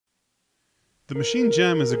The Machine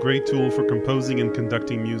Jam is a great tool for composing and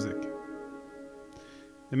conducting music.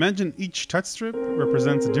 Imagine each touch strip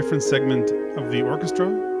represents a different segment of the orchestra,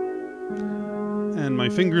 and my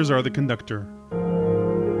fingers are the conductor.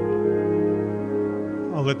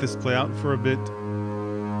 I'll let this play out for a bit,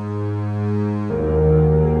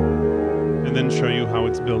 and then show you how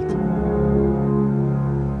it's built.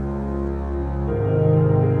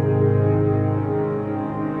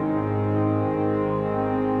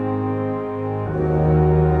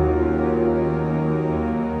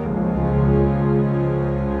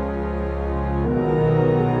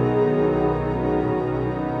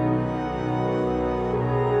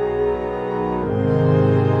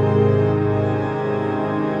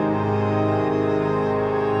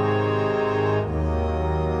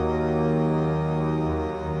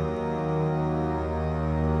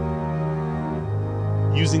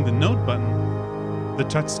 Using the note button, the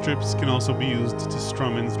touch strips can also be used to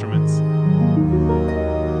strum instruments.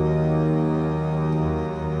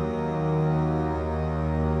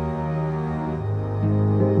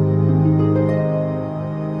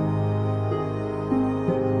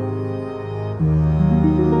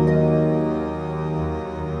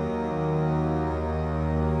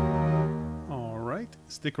 Alright,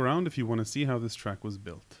 stick around if you want to see how this track was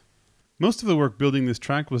built. Most of the work building this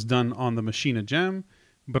track was done on the MASCHINE JAM,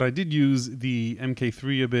 but I did use the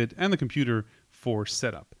MK3 a bit and the computer for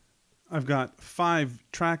setup. I've got 5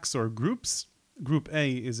 tracks or groups. Group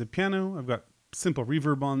A is a piano. I've got simple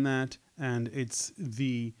reverb on that, and it's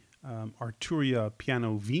the Arturia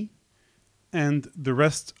Piano V. And the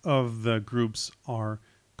rest of the groups are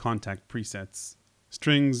Kontakt presets: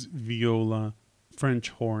 strings, viola, French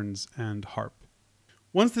horns, and harp.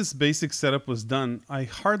 Once this basic setup was done, I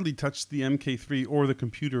hardly touched the MK3 or the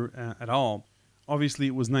computer at all. Obviously,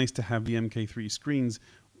 it was nice to have the MK3 screens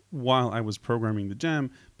while I was programming the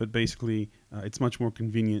jam, but basically it's much more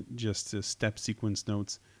convenient just to step sequence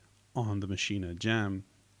notes on the MASCHINE JAM.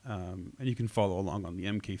 And you can follow along on the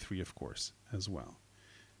MK3, of course, as well.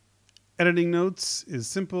 Editing notes is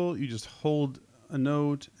simple. You just hold a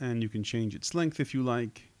note and you can change its length if you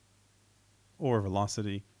like, or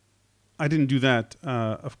velocity. I didn't do that,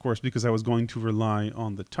 of course, because I was going to rely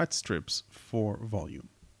on the touch strips for volume.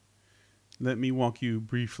 Let me walk you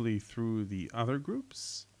briefly through the other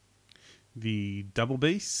groups. The double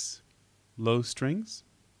bass, low strings,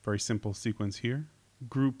 very simple sequence here.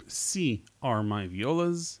 Group C are my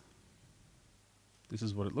violas. This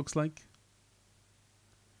is what it looks like.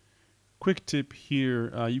 Quick tip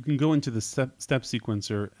here, you can go into the step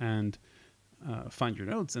sequencer and find your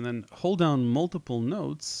notes, and then hold down multiple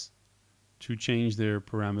notes to change their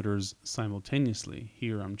parameters simultaneously.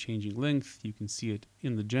 Here I'm changing length. You can see it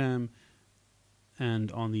in the jam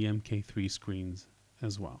and on the MK3 screens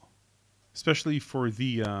as well. Especially for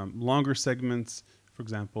the longer segments, for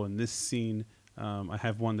example, in this scene, I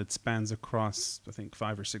have one that spans across, I think,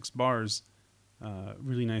 5 or 6 bars.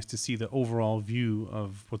 Really nice to see the overall view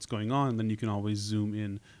of what's going on, and then you can always zoom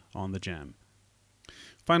in on the jam.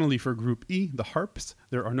 Finally, for Group E, the harps,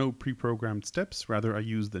 there are no pre-programmed steps. Rather, I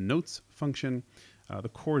use the notes function. The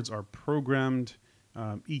chords are programmed.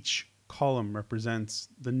 Each column represents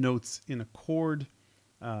the notes in a chord.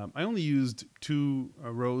 I only used 2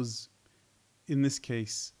 rows. In this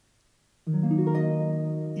case,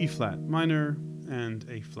 E flat minor and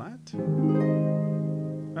A flat.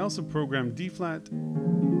 I also programmed D flat,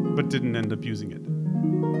 but didn't end up using it.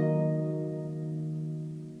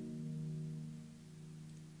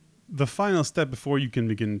 The final step before you can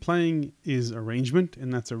begin playing is arrangement,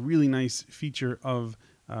 and that's a really nice feature of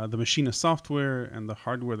the MASCHINE software and the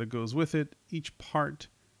hardware that goes with it. Each part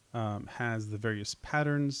has the various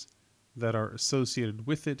patterns that are associated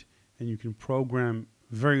with it, and you can program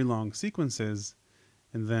very long sequences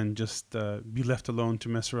and then just be left alone to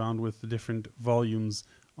mess around with the different volumes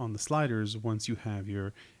on the sliders once you have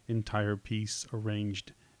your entire piece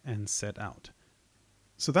arranged and set out.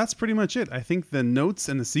 So that's pretty much it. I think the notes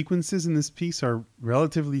and the sequences in this piece are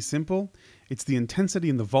relatively simple. It's the intensity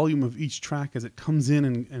and the volume of each track as it comes in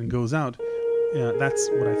and goes out. That's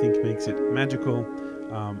what I think makes it magical.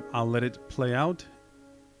 I'll let it play out.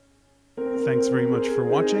 Thanks very much for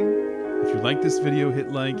watching. If you like this video,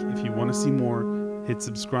 hit like. If you want to see more, hit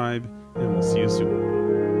subscribe, and we'll see you soon.